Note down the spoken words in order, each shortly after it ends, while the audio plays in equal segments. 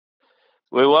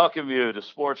We welcome you to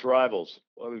Sports Rivals.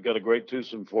 Well, we've got a great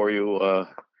twosome for you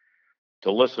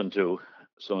to listen to.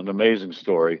 So, an amazing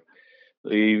story.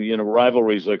 The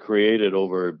rivalries are created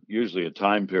over usually a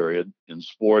time period in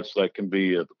sports that can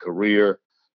be a career,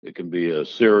 it can be a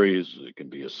series, it can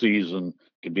be a season,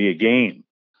 it can be a game.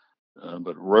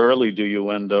 But rarely do you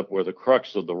end up where the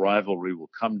crux of the rivalry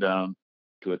will come down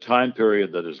to a time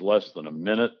period that is less than a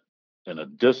minute and a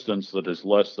distance that is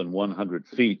less than 100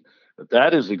 feet. But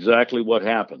that is exactly what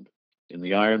happened in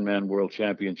the Ironman World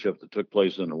Championship that took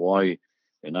place in Hawaii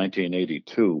in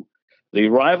 1982. The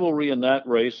rivalry in that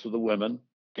race for the women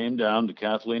came down to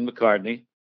Kathleen McCartney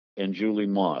and Julie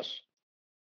Moss.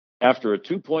 After a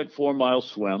 2.4-mile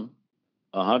swim,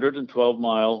 a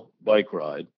 112-mile bike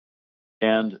ride,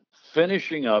 and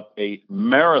finishing up a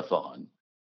marathon,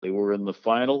 they were in the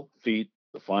final feet,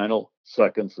 the final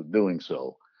seconds of doing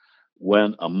so,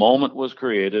 when a moment was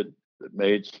created that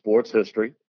made sports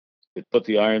history. It put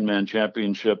the Ironman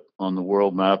Championship on the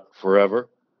world map forever.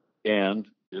 And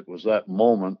it was that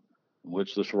moment in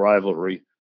which this rivalry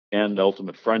and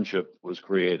ultimate friendship was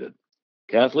created.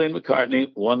 Kathleen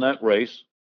McCartney won that race.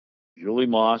 Julie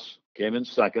Moss came in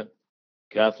second.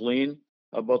 Kathleen,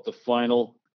 how about the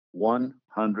final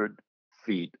 100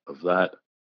 feet of that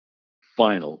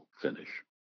final finish?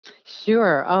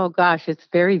 Sure. Oh gosh, it's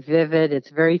very vivid. It's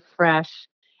very fresh.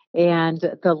 And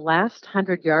the last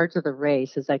 100 yards of the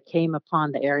race, as I came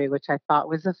upon the area, which I thought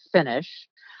was a finish,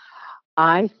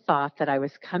 I thought that I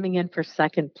was coming in for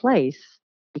second place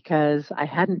because I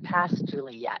hadn't passed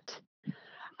Julie yet.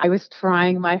 I was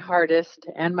trying my hardest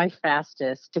and my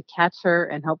fastest to catch her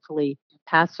and hopefully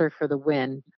pass her for the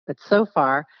win. But so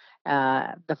far,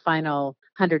 the final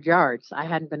 100 yards, I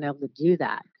hadn't been able to do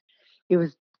that. It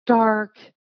was dark.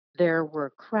 There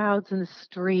were crowds in the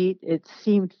street. It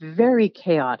seemed very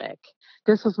chaotic.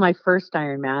 This was my first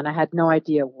Ironman. I had no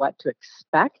idea what to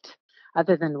expect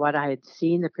other than what I had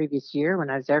seen the previous year when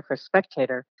I was there for a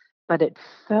spectator, but it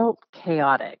felt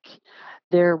chaotic.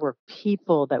 There were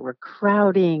people that were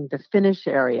crowding the finish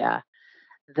area.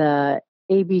 The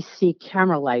ABC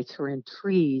camera lights were in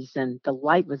trees and the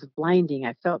light was blinding.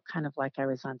 I felt kind of like I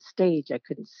was on stage. I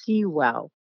couldn't see well.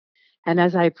 And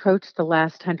as I approached the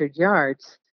last 100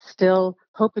 yards, still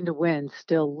hoping to win,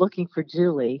 still looking for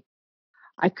Julie,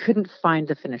 I couldn't find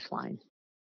the finish line.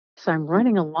 So I'm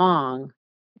running along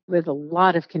with a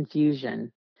lot of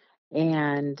confusion.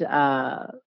 And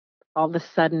all of a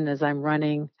sudden, as I'm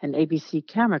running, an ABC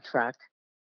camera truck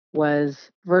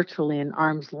was virtually an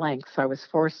arm's length. So I was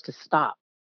forced to stop.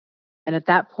 And at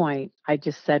that point, I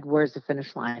just said, "Where's the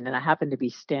finish line?" And I happened to be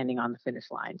standing on the finish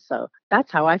line. So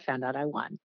that's how I found out I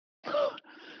won.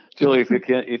 Julie, if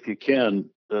you can,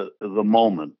 the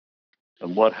moment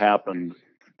and what happened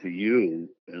to you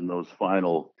in those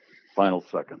final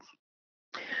seconds.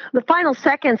 The final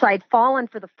seconds, I'd fallen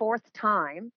for the fourth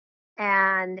time.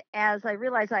 And as I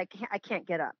realized I can't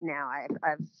get up now,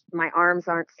 my arms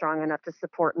aren't strong enough to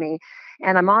support me,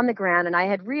 and I'm on the ground. And I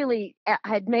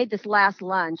had made this last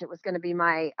lunge. It was going to be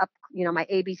my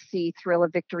ABC thrill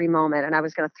of victory moment, and I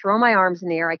was going to throw my arms in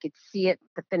the air. I could see it,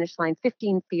 the finish line,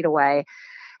 15 feet away,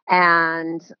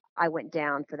 and I went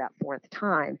down for that fourth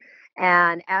time.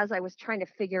 And as I was trying to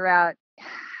figure out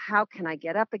how can I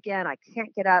get up again, I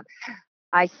can't get up.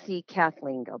 I see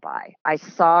Kathleen go by. I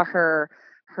saw her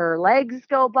legs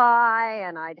go by,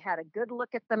 and I'd had a good look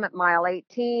at them at mile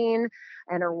 18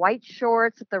 and her white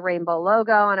shorts with the rainbow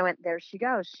logo. And I went, there she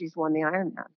goes. She's won the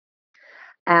Ironman.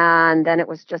 And then it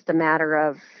was just a matter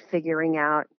of figuring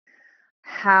out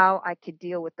how I could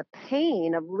deal with the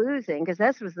pain of losing, because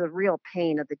this was the real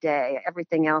pain of the day.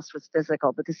 Everything else was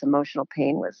physical, but this emotional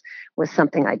pain was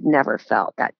something I'd never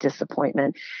felt, that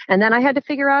disappointment. And then I had to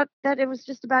figure out that it was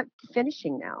just about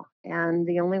finishing now. And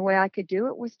the only way I could do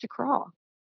it was to crawl.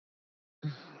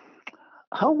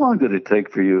 How long did it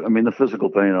take for you? I mean, the physical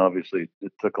pain, obviously,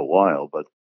 it took a while, but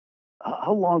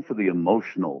how long for the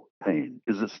emotional pain?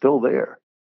 Is it still there?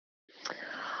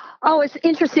 Oh, it's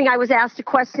interesting. I was asked a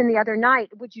question the other night.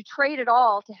 Would you trade it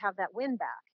all to have that win back?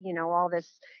 All this,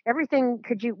 everything.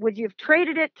 Would you have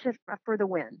traded it for the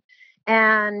win?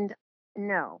 And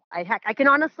no, I can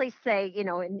honestly say,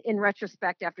 in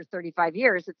retrospect, after 35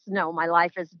 years, it's no, my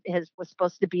life was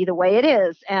supposed to be the way it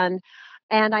is. And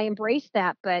I embraced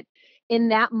that. But in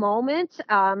that moment,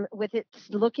 with it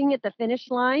looking at the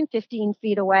finish line 15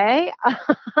 feet away,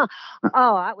 oh,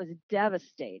 that was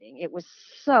devastating. It was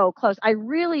so close. I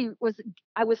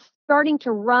was starting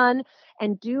to run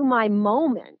and do my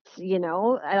moment,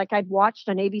 like I'd watched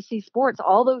on ABC Sports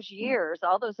all those years,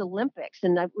 all those Olympics,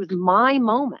 and that was my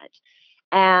moment.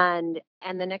 And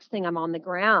the next thing, I'm on the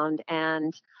ground,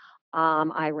 and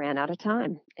I ran out of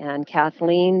time, and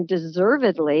Kathleen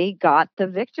deservedly got the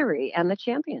victory and the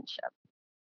championship.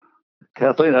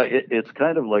 Kathleen, it's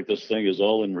kind of like this thing is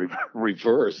all in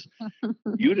reverse.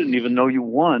 You didn't even know you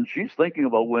won. She's thinking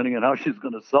about winning and how she's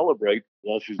going to celebrate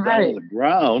while she's down on the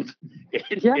ground.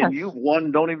 And you've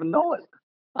won, don't even know it.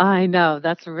 I know.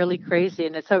 That's really crazy.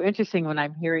 And it's so interesting when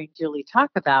I'm hearing Julie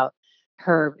talk about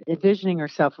her envisioning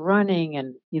herself running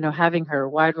and, having her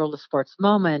wide world of sports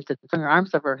moment and throwing her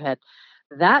arms over her head.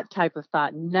 That type of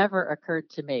thought never occurred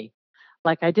to me.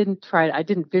 Like I didn't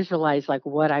visualize like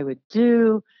what I would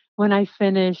do when I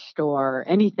finished or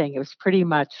anything. It was pretty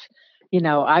much,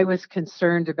 I was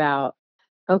concerned about,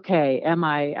 okay,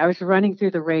 I was running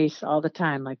through the race all the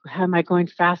time. Like, how am I going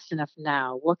fast enough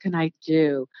now? What can I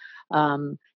do?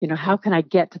 How can I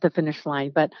get to the finish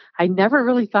line? But I never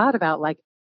really thought about like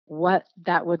what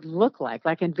that would look like.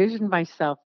 Like envisioned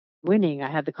myself winning. I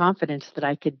had the confidence that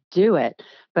I could do it,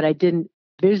 but I didn't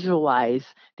visualize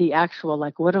the actual,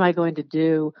 like, what am I going to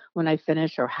do when I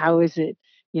finish, or how is it,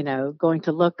 going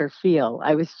to look or feel?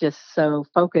 I was just so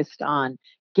focused on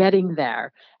getting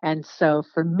there. And so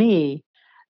for me,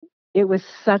 it was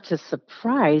such a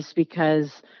surprise because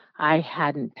I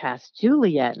hadn't passed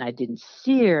Julie yet and I didn't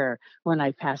see her. When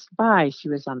I passed by, she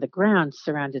was on the ground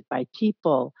surrounded by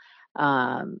people.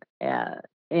 Um, uh,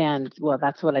 and well,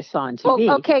 that's what I saw on TV.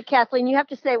 Well, okay, Kathleen, you have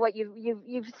to say what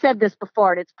you've said this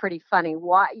before, and it's pretty funny.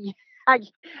 Why? How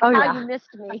you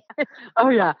missed me? Oh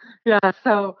yeah.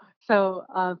 So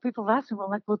people ask me,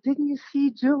 well, didn't you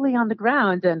see Julie on the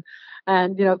ground?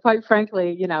 And quite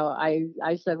frankly,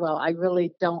 I said, well, I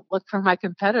really don't look for my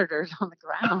competitors on the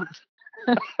ground.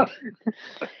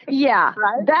 Yeah,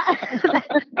 right?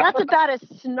 That's about as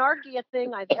snarky a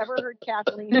thing I've ever heard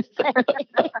Kathleen say,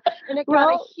 and it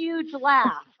got a huge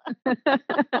laugh.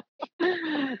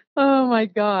 Oh my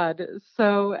God!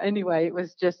 So anyway, it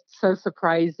was just so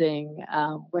surprising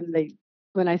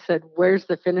when I said, "Where's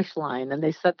the finish line?" and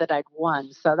they said that I'd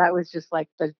won. So that was just like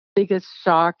the biggest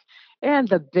shock and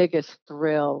the biggest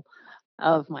thrill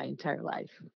of my entire life.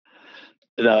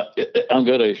 Now,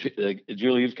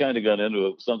 Julie, you've kind of got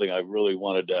into something I really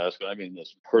wanted to ask. I mean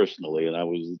this personally, and I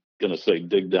was going to say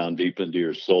dig down deep into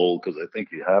your soul because I think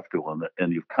you have to,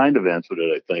 and you've kind of answered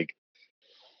it, I think.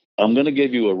 I'm going to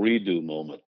give you a redo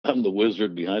moment. I'm the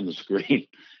wizard behind the screen.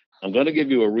 I'm going to give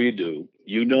you a redo.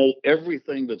 You know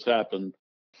everything that's happened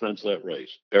since that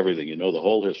race, everything. You know the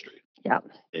whole history. Yeah.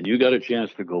 And you got a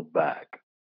chance to go back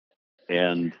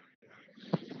and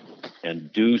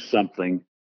do something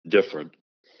different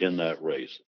in that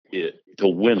race to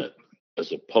win it,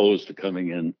 as opposed to coming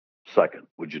in second.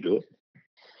 Would you do it?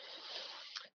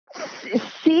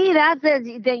 See, that's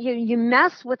that you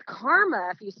mess with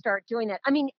karma if you start doing that. I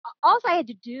mean, all I had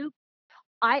to do,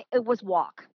 it was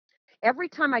walk. Every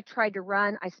time I tried to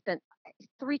run, I spent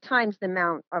 3 times the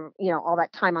amount of all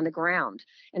that time on the ground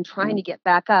and trying to get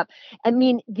back up. I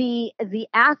mean, the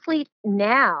athlete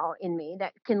now in me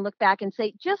that can look back and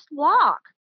say, just walk.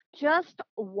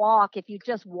 If you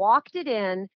just walked it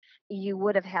in, you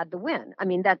would have had the win. I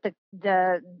mean, that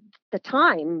the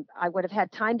time I would have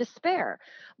had time to spare,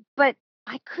 but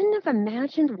I couldn't have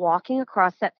imagined walking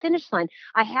across that finish line.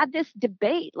 I had this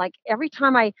debate, like every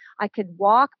time I could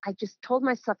walk, I just told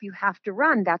myself, you have to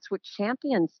run. That's what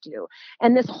champions do.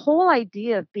 And this whole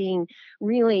idea of being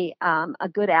really a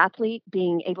good athlete,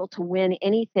 being able to win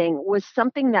anything, was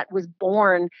something that was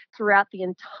born throughout the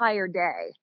entire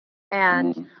day.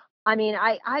 And I mean,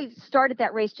 I started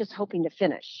that race just hoping to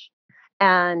finish.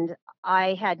 And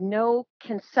I had no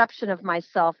conception of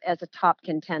myself as a top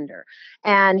contender.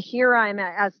 And here I'm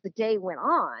as the day went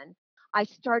on, I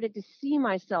started to see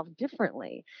myself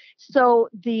differently. So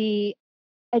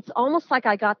it's almost like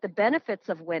I got the benefits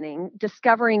of winning,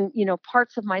 discovering,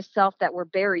 parts of myself that were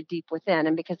buried deep within.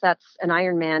 And because that's an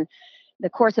Ironman, the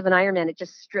course of an Ironman, it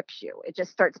just strips you. It just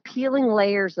starts peeling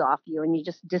layers off you, and you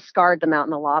just discard them out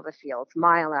in the lava fields,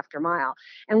 mile after mile.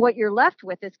 And what you're left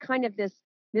with is kind of this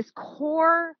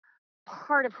core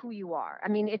part of who you are. I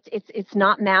mean, it's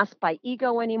not masked by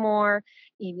ego anymore.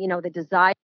 The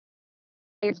desire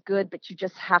is good, but you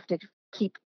just have to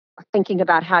keep thinking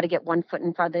about how to get one foot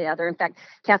in front of the other. In fact,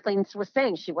 Kathleen was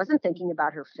saying she wasn't thinking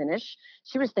about her finish.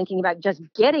 She was thinking about just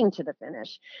getting to the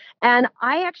finish. And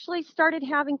I actually started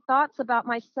having thoughts about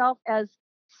myself as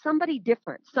somebody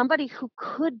different, somebody who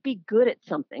could be good at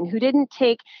something, who didn't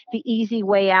take the easy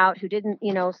way out, who didn't,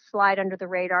 slide under the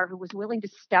radar, who was willing to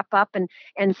step up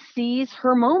and seize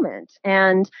her moment.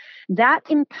 And that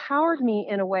empowered me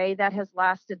in a way that has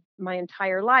lasted my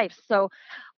entire life. So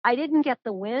I didn't get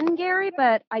the win, Gary,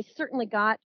 but I certainly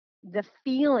got the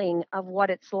feeling of what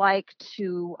it's like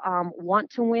to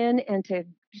want to win and to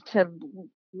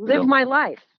live Yeah. my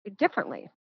life differently.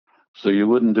 So you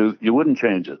wouldn't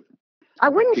change it. I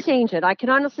wouldn't change it. I can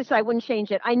honestly say I wouldn't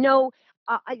change it. I know,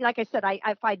 like I said,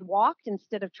 if I'd walked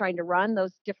instead of trying to run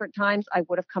those different times, I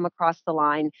would have come across the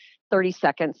line 30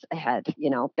 seconds ahead.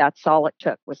 That's all it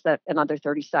took was that another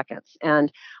 30 seconds.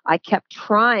 And I kept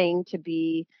trying to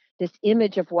be this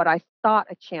image of what I thought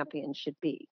a champion should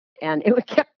be. And it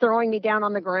kept throwing me down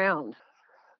on the ground.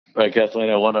 All right, Kathleen,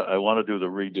 I want to do the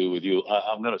redo with you.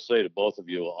 I'm going to say to both of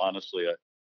you, honestly,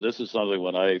 this is something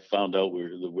when I found out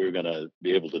that we were going to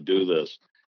be able to do this,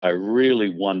 I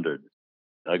really wondered.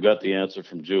 I got the answer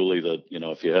from Julie that,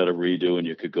 if you had a redo and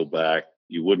you could go back,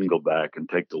 you wouldn't go back and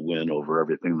take the win over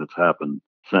everything that's happened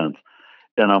since.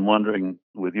 And I'm wondering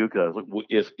with you guys,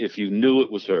 if you knew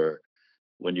it was her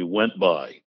when you went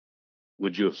by,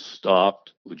 would you have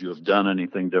stopped? Would you have done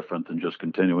anything different than just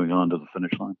continuing on to the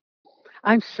finish line?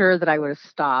 I'm sure that I would have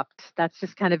stopped. That's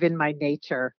just kind of in my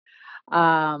nature.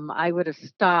 I would have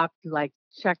stopped, like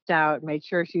checked out, made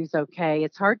sure she was okay.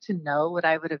 It's hard to know what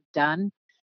I would have done,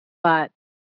 but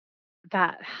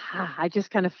that I just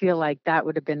kind of feel like that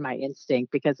would have been my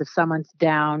instinct, because if someone's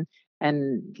down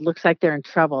and looks like they're in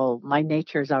trouble, my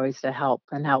nature is always to help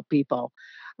and help people.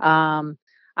 Um,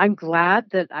 I'm glad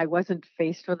that I wasn't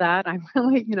faced with that. I'm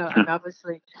really, I'm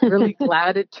obviously really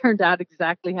glad it turned out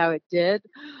exactly how it did.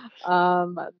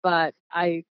 But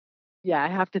I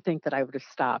have to think that I would have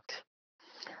stopped.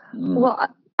 Well,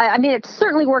 I mean, it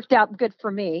certainly worked out good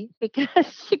for me because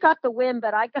she got the win,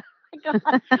 but I got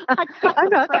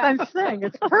I'm saying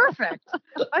it's perfect.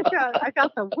 I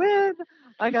got the win.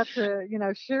 I got to,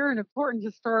 share an important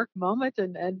historic moment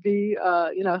and be,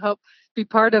 help be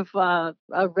part of a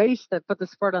race that put the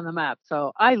sport on the map.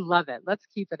 So I love it. Let's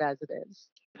keep it as it is.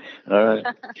 All right.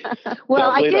 Well,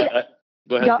 I did.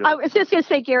 Go ahead. I was just going to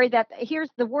say, Gary, that here's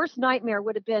the worst nightmare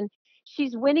would have been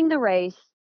she's winning the race.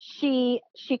 She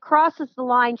crosses the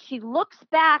line. She looks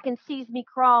back and sees me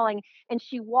crawling, and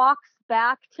she walks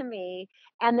back to me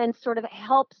and then sort of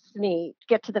helps me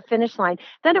get to the finish line.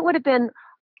 Then it would have been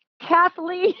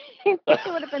Kathleen. It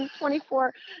would have been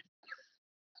 24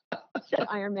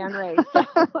 Ironman race.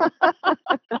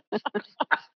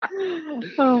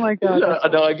 Oh my God.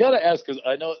 No, I got to ask, because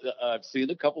I know I've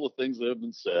seen a couple of things that have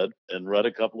been said and read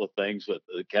a couple of things, but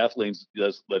Kathleen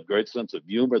has that great sense of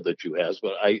humor that you has.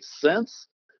 But I sense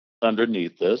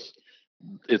underneath this,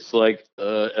 it's like,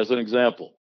 as an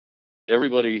example,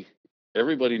 everybody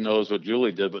knows what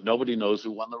Julie did, but nobody knows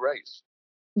who won the race.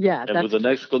 Yeah. And with an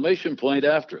exclamation point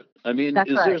after it. I mean,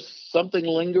 is there something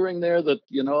lingering there that,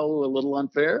 a little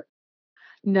unfair?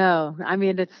 No, I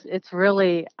mean, it's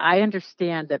really, I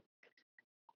understand that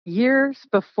years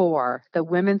before, the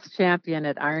women's champion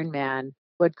at Ironman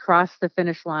would cross the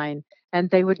finish line and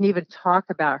they wouldn't even talk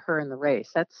about her in the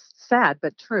race. That's sad,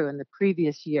 but true. In the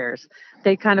previous years,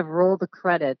 they kind of roll the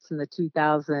credits in the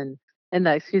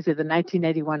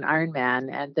 1981 Ironman,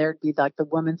 and there'd be like the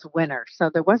women's winner. So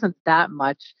there wasn't that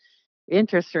much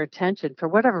interest or attention for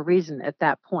whatever reason at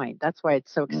that point. That's why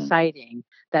it's so exciting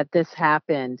that this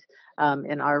happened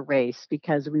in our race,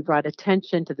 because we brought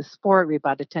attention to the sport. We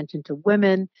brought attention to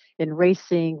women in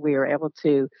racing. We were able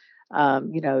to,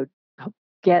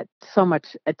 get so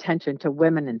much attention to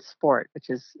women in sport, which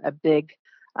is a big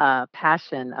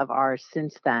passion of ours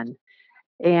since then.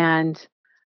 And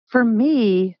for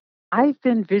me, I've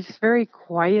been just very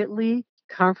quietly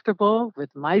comfortable with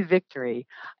my victory.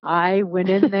 I went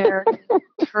in there,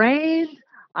 trained,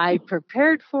 I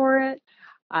prepared for it.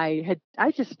 I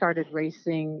just started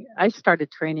racing. I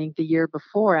started training the year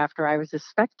before after I was a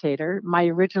spectator. My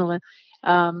original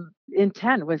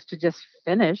intent was to just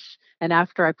finish. And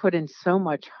after I put in so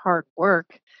much hard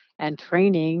work and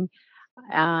training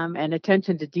and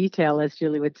attention to detail, as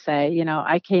Julie would say,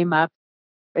 I came up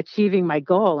achieving my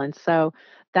goal. And so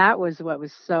that was what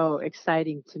was so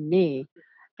exciting to me.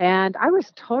 And I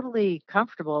was totally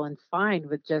comfortable and fine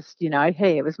with just,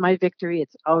 hey, it was my victory.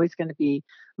 It's always going to be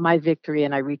my victory.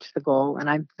 And I reached the goal. And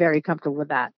I'm very comfortable with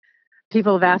that.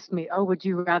 People have asked me, oh, would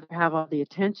you rather have all the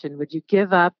attention? Would you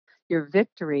give up your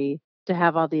victory to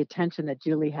have all the attention that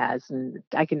Julie has? And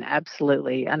I can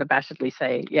absolutely unabashedly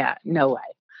say, yeah, no way.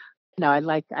 No, I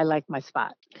like my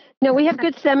spot. No, we have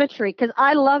good symmetry because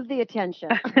I love the attention.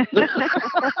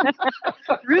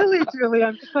 Really, Julie,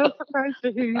 I'm so surprised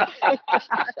to hear you say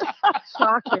that.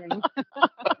 Shocking.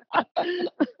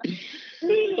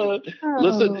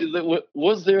 Listen,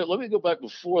 was there? Let me go back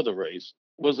before the race.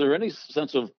 Was there any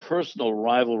sense of personal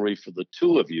rivalry for the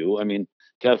two of you? I mean,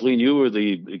 Kathleen, you were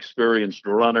the experienced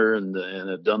runner and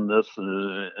had done this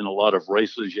in a lot of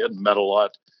races. You hadn't met a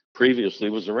lot previously.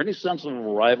 Was there any sense of a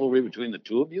rivalry between the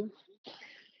two of you?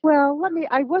 Well,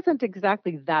 I wasn't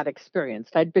exactly that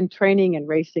experienced. I'd been training and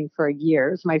racing for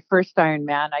years. My first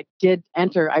Ironman, I did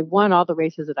enter, I won all the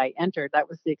races that I entered. That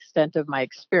was the extent of my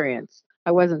experience.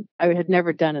 I had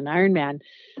never done an Ironman.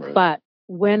 Right. But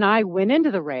when I went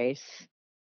into the race,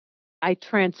 I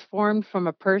transformed from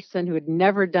a person who had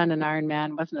never done an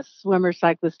Ironman, wasn't a swimmer,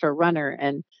 cyclist, or runner,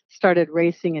 and started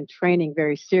racing and training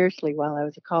very seriously while I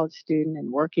was a college student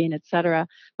and working, et cetera.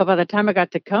 But by the time I got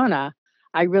to Kona,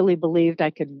 I really believed I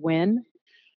could win.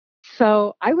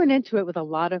 So I went into it with a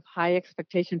lot of high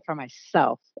expectation for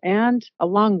myself, and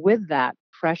along with that,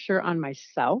 pressure on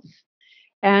myself.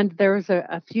 And there was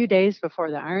a few days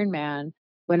before the Ironman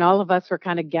when all of us were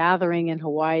kind of gathering in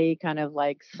Hawaii, kind of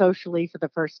like socially for the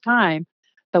first time.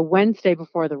 The Wednesday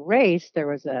before the race, there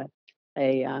was a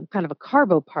kind of a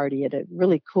carbo party at a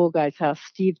really cool guy's house,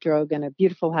 Steve Drogan, a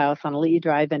beautiful house on Lee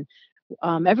Drive, and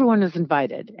everyone was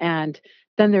invited. And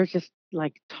then there's just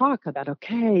like talk about,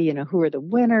 okay, who are the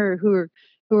winner, who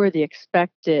are the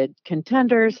expected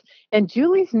contenders, and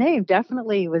Julie's name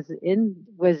definitely was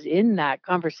in that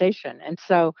conversation. And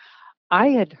so I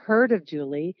had heard of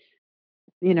Julie,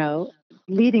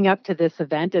 leading up to this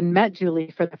event, and met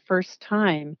Julie for the first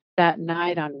time that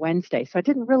night on Wednesday. So I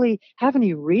didn't really have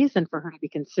any reason for her to be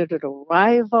considered a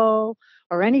rival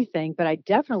or anything, but I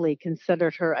definitely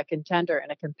considered her a contender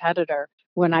and a competitor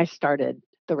when I started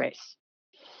the race.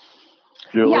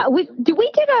 Julie? Yeah, we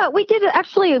did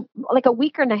actually like a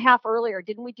week and a half earlier.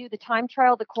 Didn't we do the time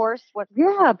trial, the course? What?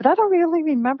 Yeah, but I don't really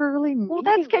remember really. Well,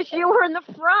 that's because you were in the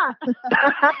front.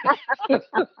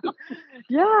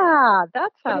 Yeah,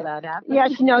 that's how that happened.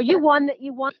 Yes, no, you won.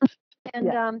 You won. And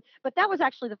Yeah. But that was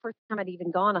actually the first time I'd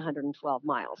even gone 112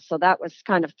 miles, so that was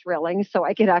kind of thrilling. So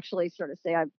I could actually sort of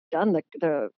say I've done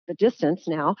the distance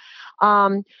now.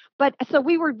 But so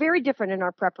we were very different in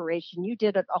our preparation. You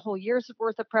did a whole year's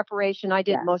worth of preparation. I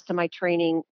did Yes. most of my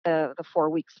training the 4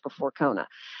 weeks before Kona,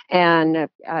 and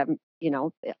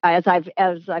as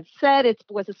I've said, it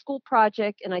was a school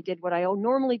project, and I did what I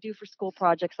normally do for school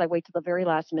projects. I wait till the very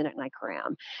last minute and I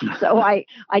cram. So I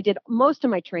did most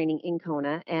of my training in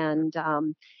Kona, and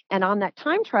on that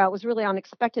time trial, it was really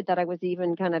unexpected that I was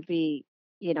even going to be,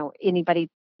 anybody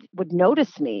would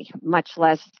notice me, much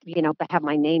less, have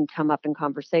my name come up in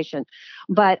conversation.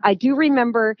 But I do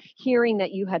remember hearing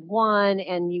that you had won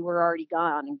and you were already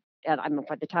gone. And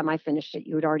by the time I finished it,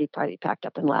 you had already probably packed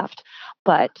up and left.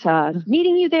 But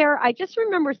meeting you there, I just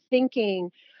remember thinking,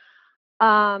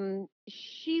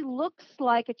 she looks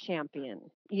like a champion.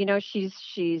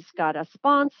 She's got a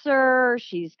sponsor.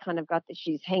 She's kind of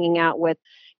she's hanging out with,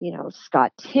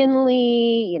 Scott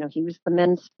Tinley. He was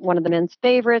one of the men's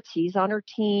favorites. He's on her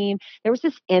team. There was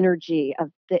this energy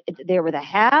of there were the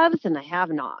haves and the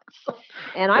have-nots,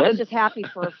 and I was just happy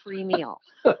for a free meal.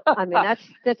 I mean,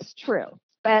 that's true.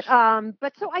 But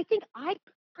so I think I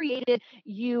created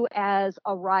you as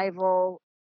a rival,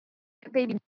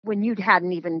 maybe when you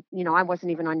hadn't even, I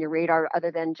wasn't even on your radar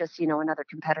other than just, another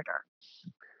competitor.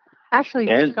 Actually,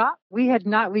 Scott, we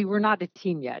were not a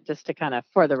team yet, just to kind of,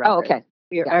 for the record. Oh, okay.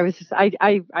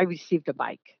 I received a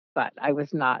bike, but I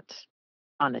was not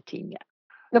on a team yet.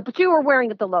 No, but you were wearing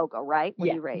the logo, right?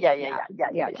 When you raced.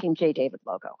 Yeah. Team J. David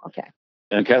logo. Okay.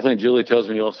 And Kathleen, Julie tells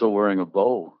me you're also wearing a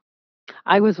bow.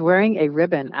 I was wearing a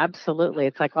ribbon. Absolutely.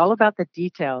 It's like all about the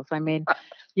details. I mean,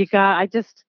 you got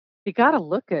to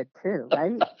look good too,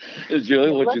 right?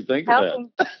 Julie, what'd you think of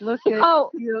that? Look good,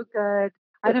 feel good.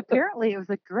 And apparently it was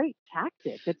a great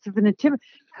tactic. It's an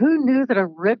who knew that a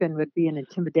ribbon would be an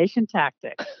intimidation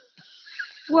tactic?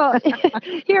 Well,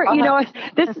 here,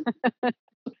 this.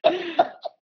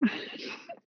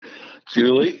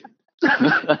 Julie,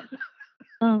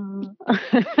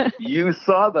 you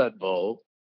saw that bow.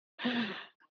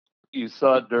 You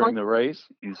saw it during the race.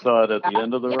 You saw it at the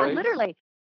end of the race. Literally.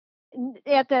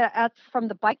 From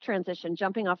the bike transition,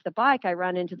 jumping off the bike, I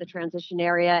run into the transition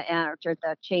area or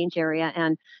the change area,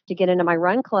 and to get into my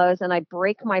run clothes, and I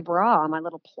break my bra. My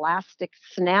little plastic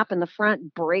snap in the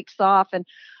front breaks off, and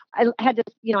I had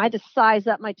to size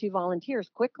up my two volunteers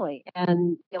quickly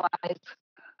and realize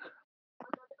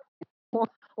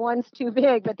one's too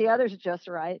big, but the other's just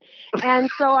right. And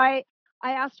so I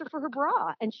asked her for her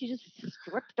bra, and she just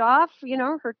stripped off,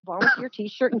 her volunteer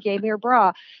T-shirt and gave me her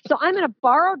bra. So I'm in a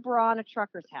borrowed bra and a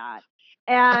trucker's hat,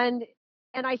 and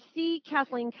I see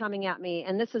Kathleen coming at me,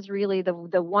 and this is really the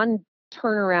one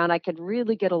turnaround I could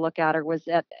really get a look at her was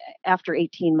after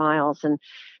 18 miles. And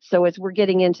so as we're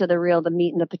getting into the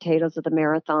meat and the potatoes of the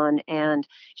marathon, and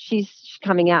she's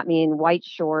coming at me in white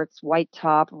shorts, white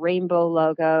top, rainbow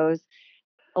logos.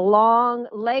 long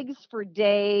legs for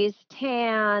days,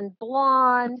 tan,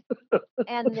 blonde,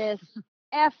 and this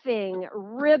effing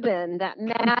ribbon that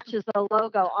matches the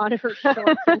logo on her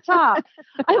shorts and top.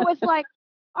 I was like,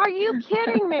 are you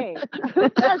kidding me? Who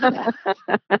does that?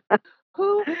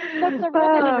 Who puts a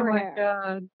ribbon in her hair?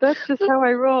 God. That's just how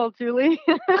I roll, Julie.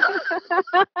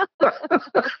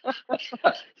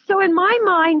 So in my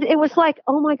mind, it was like,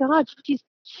 oh my God,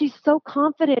 she's so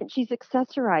confident. She's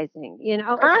accessorizing, it's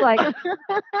like,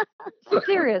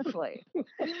 seriously.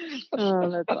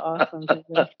 Oh, that's awesome.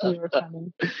 You were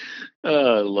funny.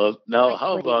 I love. Now,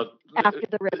 how about After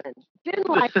the ribbon? Didn't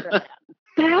like ribbon.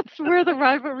 That's where the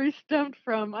rivalry stemmed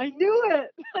from. I knew it.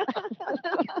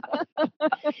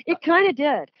 It kind of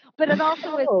did, but it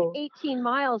also was 18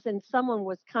 miles, and someone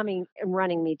was coming and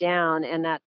running me down,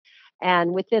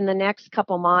 and within the next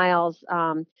couple miles,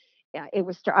 yeah,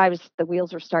 the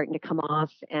wheels were starting to come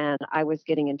off, and I was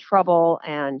getting in trouble,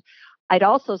 and I'd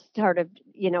also started,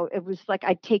 it was like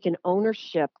I'd taken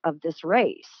ownership of this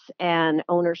race and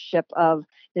ownership of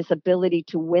this ability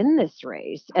to win this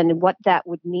race and what that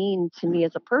would mean to me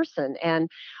as a person.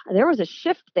 And there was a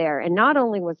shift there. And not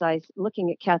only was I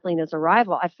looking at Kathleen as a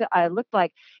rival, I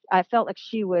felt like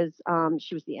she was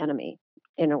the enemy.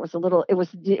 And it was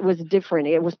different.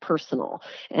 It was personal.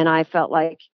 And I felt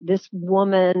like this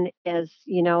woman, as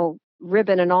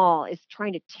ribbon and all, is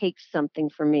trying to take something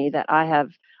from me that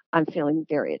I'm feeling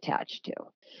very attached to.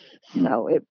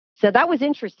 So that was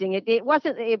interesting. It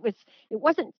wasn't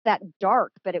that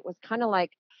dark, but it was kind of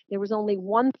like there was only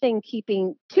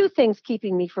two things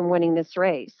keeping me from winning this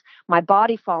race: my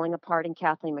body falling apart and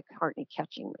Kathleen McCartney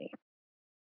catching me.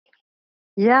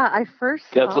 Yeah, I first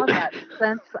saw that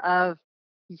sense of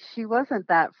she wasn't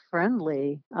that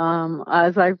friendly.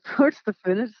 As I approached the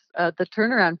finish, the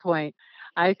turnaround point,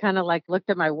 I kind of like looked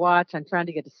at my watch. I'm trying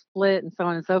to get a split and so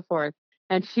on and so forth.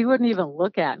 And she wouldn't even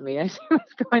look at me. She was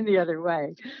going the other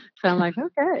way. So I'm like,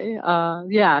 okay.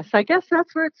 Yeah. So I guess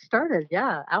that's where it started.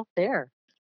 Yeah. Out there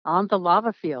on the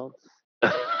lava fields.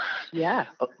 Yeah.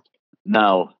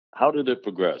 Now, how did it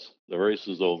progress? The race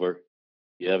is over.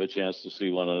 You have a chance to see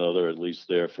one another, at least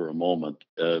there for a moment.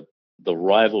 The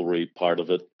rivalry part of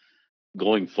it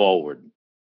going forward,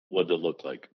 what did it look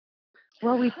like?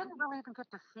 Well, we didn't really even get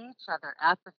to see each other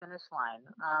at the finish line.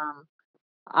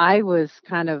 I was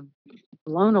kind of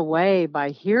blown away by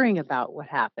hearing about what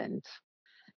happened.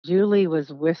 Julie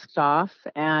was whisked off,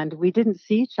 and we didn't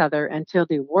see each other until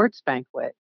the awards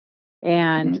banquet.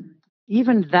 And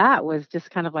even that was just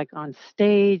kind of like on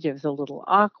stage. It was a little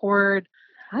awkward.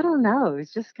 I don't know. It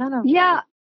was just kind of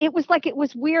It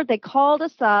was weird. They called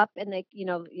us up, and they,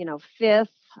 fifth,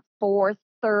 fourth,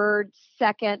 third,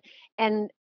 second, and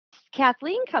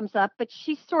Kathleen comes up, but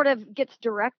she sort of gets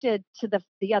directed to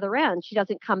the other end. She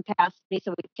doesn't come past me,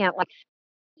 so we can't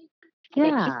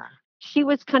Yeah. She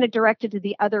was kind of directed to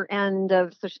the other end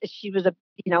so she was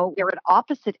we were at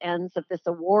opposite ends of this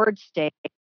award stage.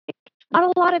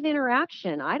 Not a lot of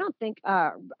interaction. I don't think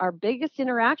our biggest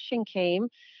interaction came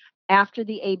after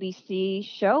the ABC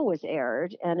show was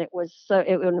aired, and it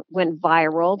went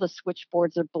viral. The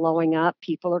switchboards are blowing up.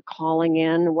 People are calling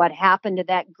in. What happened to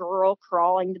that girl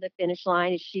crawling to the finish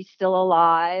line? Is she still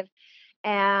alive?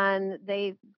 And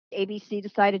ABC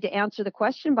decided to answer the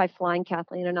question by flying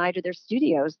Kathleen and I to their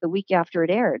studios the week after it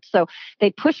aired. So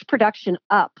they pushed production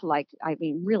up,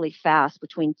 really fast.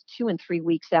 Between 2 and 3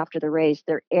 weeks after the race,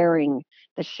 they're airing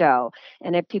the show.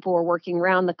 And if people were working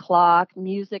round the clock,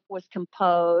 music was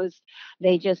composed.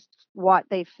 They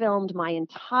filmed my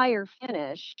entire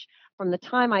finish from the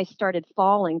time I started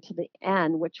falling to the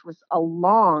end, which was a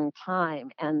long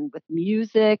time, and with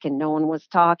music and no one was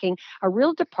talking. A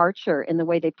real departure in the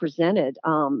way they presented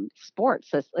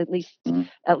sports, at least the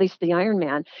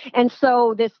Ironman. And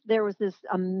so there was this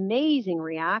amazing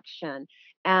reaction.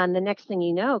 And the next thing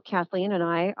you know, Kathleen and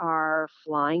I are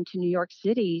flying to New York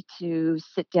City to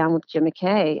sit down with Jim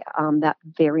McKay that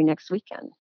very next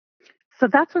weekend. So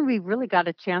that's when we really got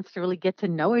a chance to really get to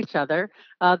know each other.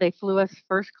 They flew us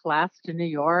first class to New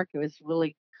York. It was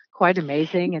really quite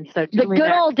amazing. And so the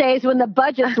good old days when the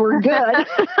budgets were good.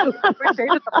 We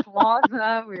stayed at the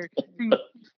plaza. We were being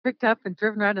picked up and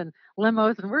driven around in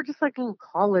limos, and we're just like little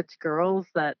college girls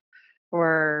that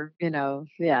were,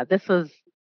 this was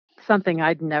something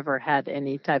I'd never had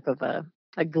any type of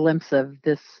a glimpse of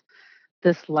this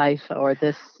life or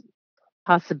this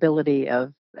possibility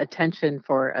of attention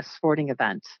for a sporting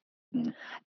event.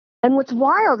 And what's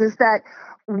wild is that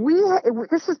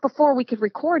this was before we could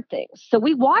record things. So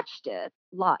we watched it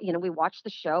a lot. We watched the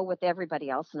show with everybody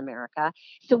else in America.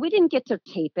 So we didn't get to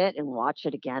tape it and watch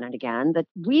it again and again. That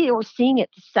we were seeing it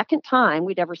the second time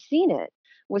we'd ever seen it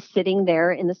was sitting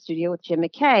there in the studio with Jim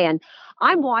McKay, and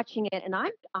I'm watching it, and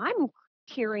I'm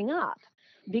tearing up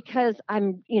because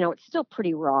it's still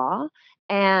pretty raw,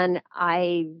 and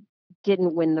I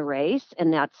didn't win the race,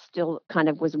 and that still kind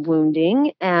of was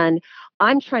wounding, and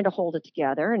I'm trying to hold it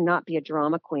together and not be a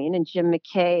drama queen. And Jim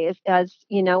McKay is, as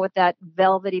with that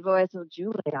velvety voice, "Oh,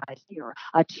 Julie, I see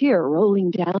a tear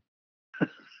rolling down." I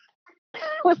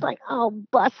was like, "Oh,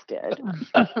 busted."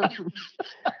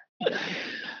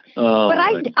 But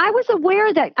I was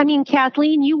aware that,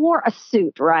 Kathleen, you wore a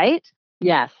suit, right?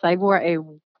 Yes, I wore a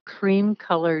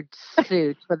cream-colored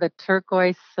suit with a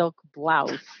turquoise silk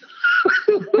blouse.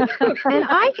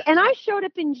 and I showed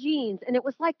up in jeans, and it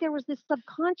was like there was this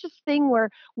subconscious thing where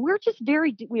we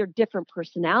are different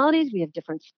personalities. We have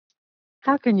different.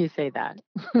 How can you say that?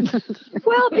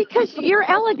 Well, because you're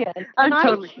elegant, and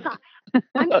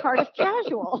I'm part of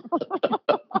casual.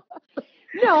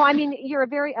 No, you're a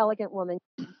very elegant woman,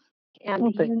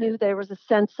 and you knew there was a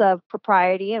sense of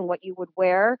propriety in what you would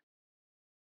wear.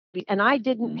 And I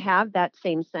didn't have that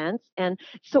same sense. And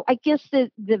so I guess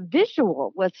the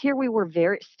visual was, here we were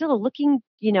still looking,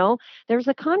 there's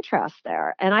a contrast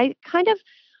there. And I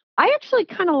actually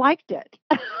kind of liked it.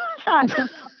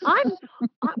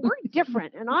 We're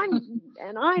different, and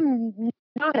I'm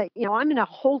not I'm going to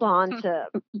hold on to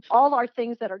all our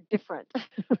things that are different.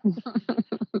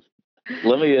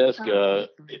 Let me ask,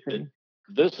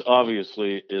 this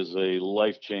obviously is a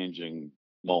life-changing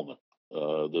moment.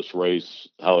 This race,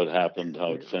 how it happened,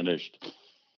 how it finished.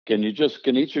 Can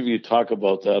each of you talk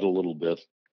about that a little bit?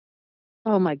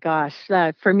 Oh my gosh.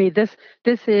 For me, this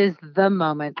is the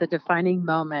moment, the defining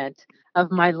moment of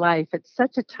my life. It's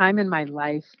such a time in my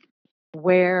life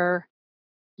where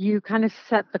you kind of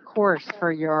set the course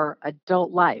for your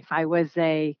adult life. I was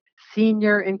a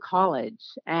senior in college,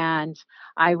 and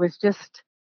I was just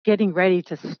getting ready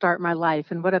to start my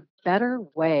life. And what a better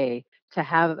way to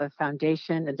have a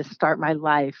foundation and to start my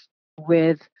life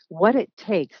with what it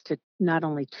takes to not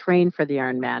only train for the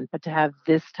Ironman, but to have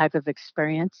this type of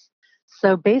experience.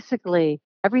 So basically,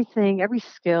 everything, every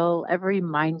skill, every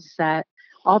mindset,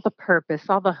 all the purpose,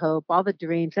 all the hope, all the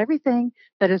dreams, everything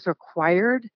that is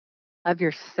required of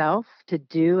yourself to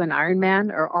do an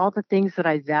Ironman are all the things that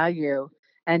I value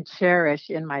and cherish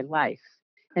in my life.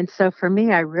 And so for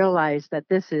me, I realized that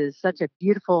this is such a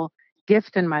beautiful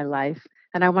gift in my life.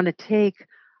 And I want to take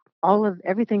all of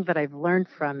everything that I've learned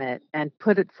from it and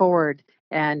put it forward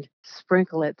and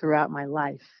sprinkle it throughout my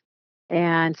life.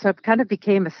 And so it kind of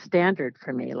became a standard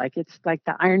for me. Like, it's like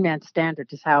the Ironman standard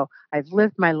is how I've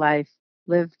lived my life,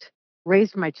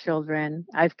 raised my children.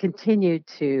 I've continued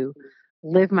to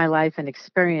live my life and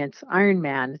experience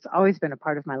Ironman. It's always been a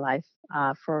part of my life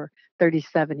for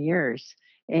 37 years.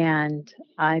 And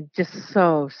I'm just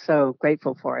so, so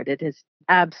grateful for it. It has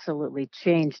absolutely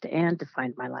changed and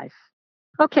defined my life.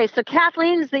 Okay, so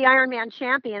Kathleen's the Ironman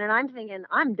champion, and I'm thinking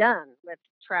I'm done with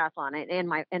triathlon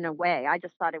in a way. I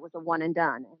just thought it was a one and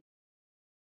done.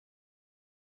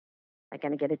 I'm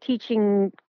going to get a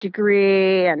teaching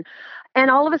degree, and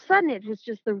all of a sudden it was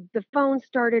just the phone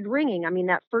started ringing.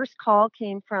 That first call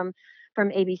came from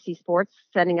ABC Sports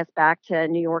sending us back to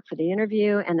New York for the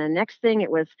interview, and the next thing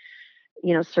it was,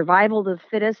 survival of the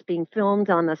fittest being filmed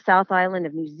on the South Island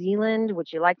of New Zealand.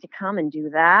 Would you like to come and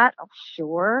do that? Oh,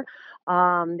 sure.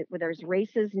 There's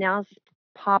races now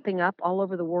popping up all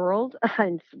over the world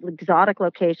in exotic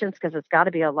locations, because it's got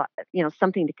to be a lot,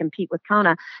 something to compete with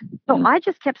Kona. So I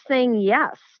just kept saying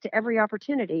yes to every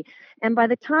opportunity. And by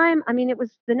the time, it was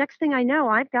the next thing I know,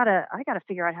 I got to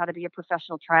figure out how to be a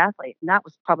professional triathlete. And that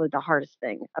was probably the hardest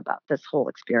thing about this whole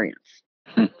experience.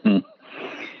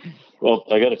 Well,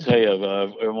 I got to tell you,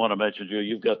 I want to mention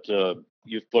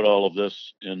you've put all of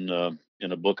this in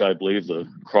a book, I believe, The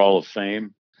Crawl of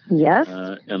Fame. Yes.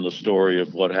 And the story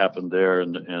of what happened there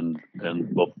and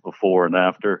before and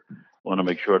after. I want to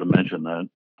make sure to mention that.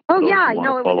 Oh, yeah. It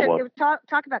was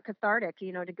talk about cathartic,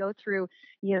 to go through,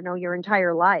 your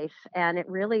entire life. And it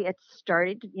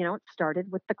started, it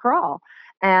started with the crawl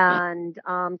and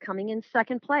coming in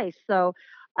second place. So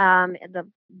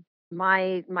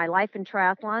my life in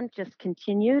triathlon just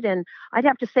continued. And I'd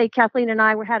have to say, Kathleen and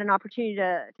I had an opportunity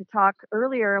to talk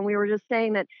earlier, and we were just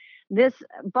saying that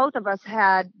both of us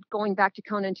had, going back to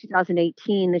Kona in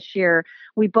 2018, this year,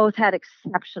 we both had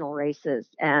exceptional races,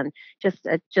 and just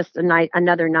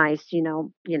another nice,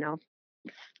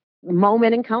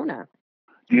 moment in Kona.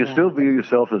 Do you still view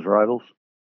yourself as rivals?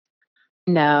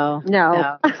 No.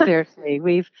 Seriously,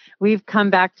 we've come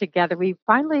back together. We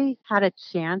finally had a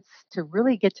chance to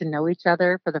really get to know each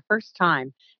other for the first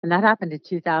time, and that happened in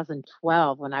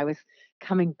 2012 when I was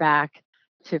coming back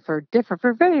for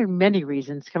very many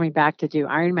reasons, coming back to do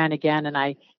Ironman again. And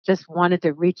I just wanted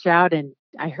to reach out, and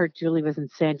I heard Julie was in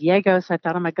San Diego. So I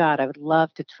thought, oh my God, I would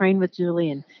love to train with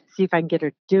Julie and see if I can get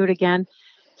her to do it again.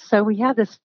 So we had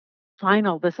this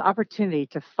opportunity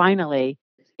to finally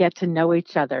get to know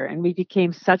each other, and we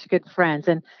became such good friends.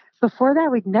 And before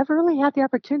that, we'd never really had the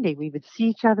opportunity. We would see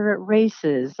each other at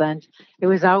races, and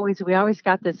we always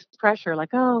got this pressure, like,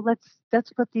 oh,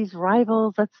 let's put these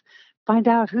rivals, let's find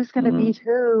out who's going to beat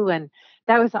who. And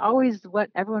that was always what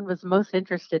everyone was most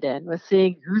interested in, was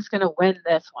seeing who's going to win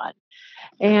this one.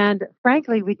 And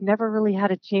frankly, we'd never really had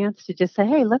a chance to just say,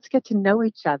 hey, let's get to know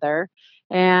each other,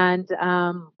 and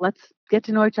let's get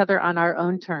to know each other on our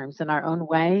own terms, in our own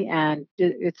way. And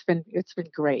it's been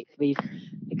great. We've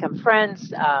become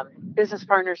friends, business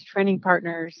partners, training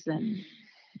partners, and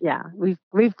yeah,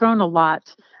 we've grown a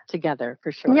lot together,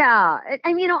 for sure. Yeah. And,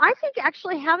 I think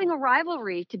actually having a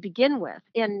rivalry to begin with,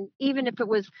 and even if it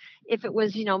was,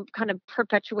 kind of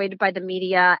perpetuated by the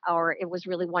media, or it was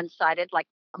really one-sided, like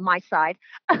my side,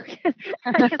 Kathleen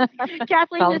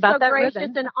is so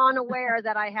gracious and unaware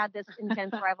that I had this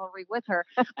intense rivalry with her.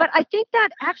 But I think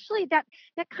that actually that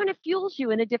kind of fuels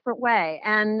you in a different way.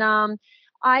 And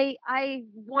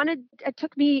it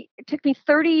took me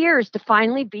 30 years to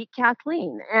finally beat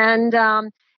Kathleen. And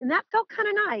that felt kind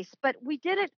of nice, but we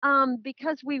did it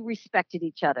because we respected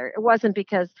each other. It wasn't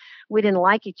because we didn't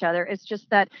like each other. It's just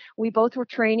that we both were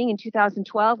training in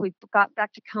 2012. We got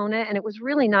back to Kona, and it was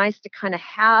really nice to kind of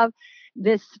have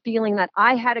this feeling that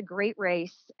I had a great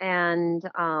race, and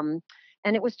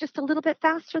it was just a little bit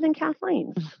faster than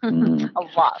Kathleen's. A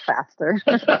lot faster.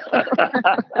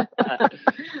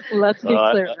 Let's be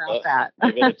clear about that.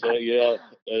 I got to tell you,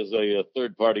 as a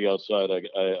third party outside,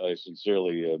 I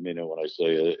sincerely mean it when I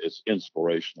say it's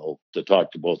inspirational to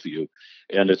talk to both of you.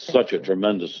 And it's such a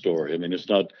tremendous story. I mean, it's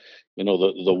not,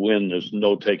 the win, there's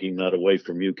no taking that away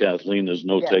from you, Kathleen. There's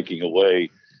no taking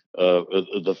away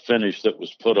the finish that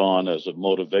was put on as a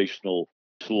motivational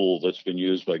tool that's been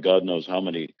used by God knows how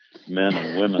many men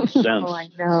and women since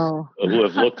who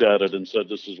have looked at it and said,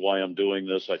 this is why I'm doing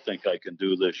this. I think I can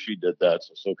do this. She did that,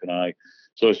 so can I.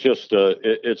 So it's just,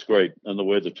 it's great. And the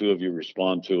way the two of you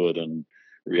respond to it and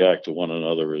react to one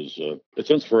another is,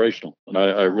 it's inspirational. And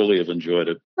I really have enjoyed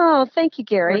it. Oh, thank you,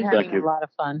 Gary. We're having a lot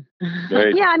of fun.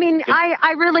 Great. Yeah, I mean,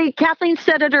 I really, Kathleen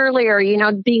said it earlier,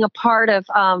 being a part of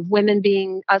women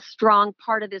being a strong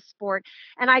part of this sport.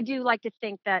 And I do like to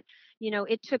think that,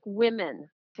 it took women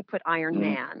to put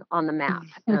Ironman on the map.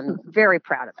 I'm very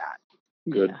proud of that.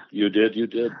 Good. Yeah. You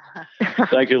did.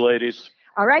 Thank you, ladies.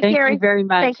 All right, Thank Gary. you very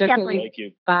much. Thanks, Kathleen. Thank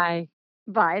you. Bye.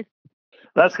 Bye.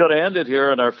 That's going to end it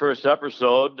here in our first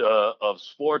episode of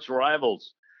Sports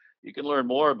Rivals. You can learn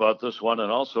more about this one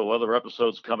and also other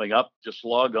episodes coming up. Just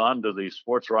log on to the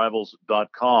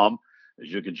sportsrivals.com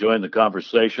as you can join the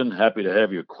conversation. Happy to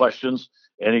have your questions,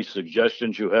 any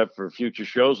suggestions you have for future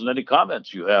shows, and any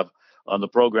comments you have on the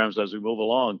programs as we move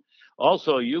along.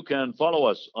 Also, you can follow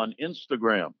us on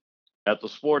Instagram at the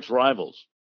Sports Rivals,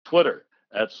 Twitter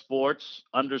at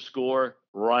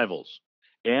sports_rivals,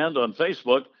 and on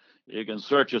Facebook, you can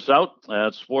search us out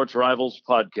at Sports Rivals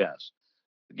Podcast.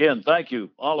 Again, thank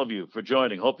you, all of you, for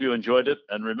joining. Hope you enjoyed it.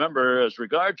 And remember, as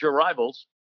regards your rivals,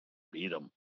 beat them.